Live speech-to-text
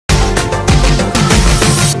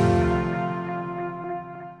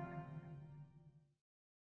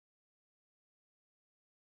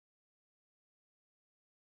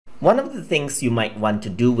one of the things you might want to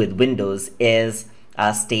do with Windows is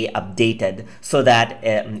stay updated so that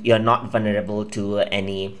you're not vulnerable to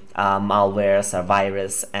any malwares or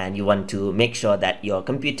virus, and you want to make sure that your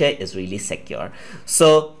computer is really secure.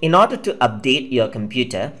 So in order to update your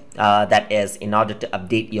computer, that is, in order to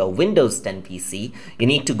update your Windows 10 PC, you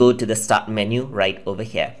need to go to the Start menu right over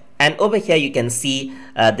here. And over here you can see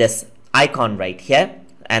this icon right here,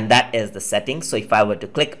 and that is the settings. So if I were to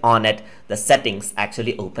click on it, the settings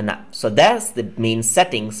actually open up. So there's the main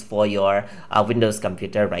settings for your Windows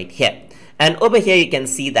computer right here. And over here you can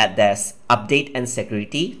see that there's update and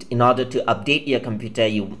security. In order to update your computer,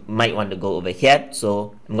 you might want to go over here.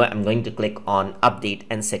 So I'm going to click on update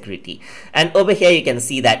and security. And over here you can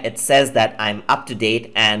see that it says that I'm up to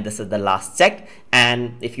date and this is the last checked.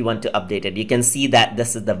 And if you want to update it, you can see that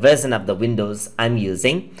this is the version of the Windows I'm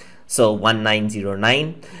using. So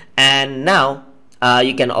 1909. And now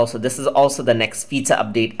you can also, this is also the next feature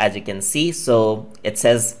update, as you can see. So it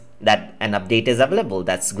says that an update is available.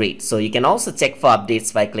 That's great. So you can also check for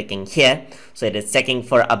updates by clicking here. So it is checking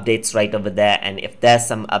for updates right over there, and if there's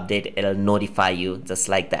some update, it'll notify you just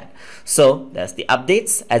like that. So there's the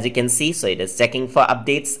updates, as you can see. So it is checking for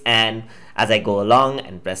updates, and as I go along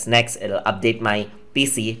and press next, it'll update my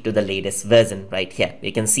PC to the latest version right here.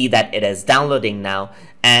 You can see that it is downloading now,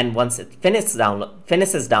 and once it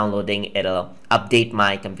finishes downloading, it'll update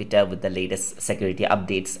my computer with the latest security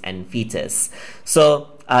updates and features.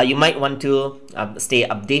 So you might want to stay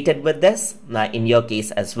updated with this in your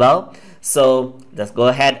case as well. So just go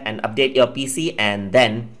ahead and update your PC, and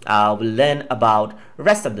then we'll learn about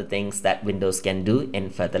rest of the things that Windows can do in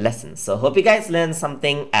further lessons. So hope you guys learned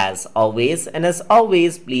something as always, and as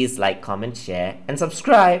always, please like, comment, share, and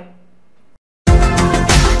subscribe.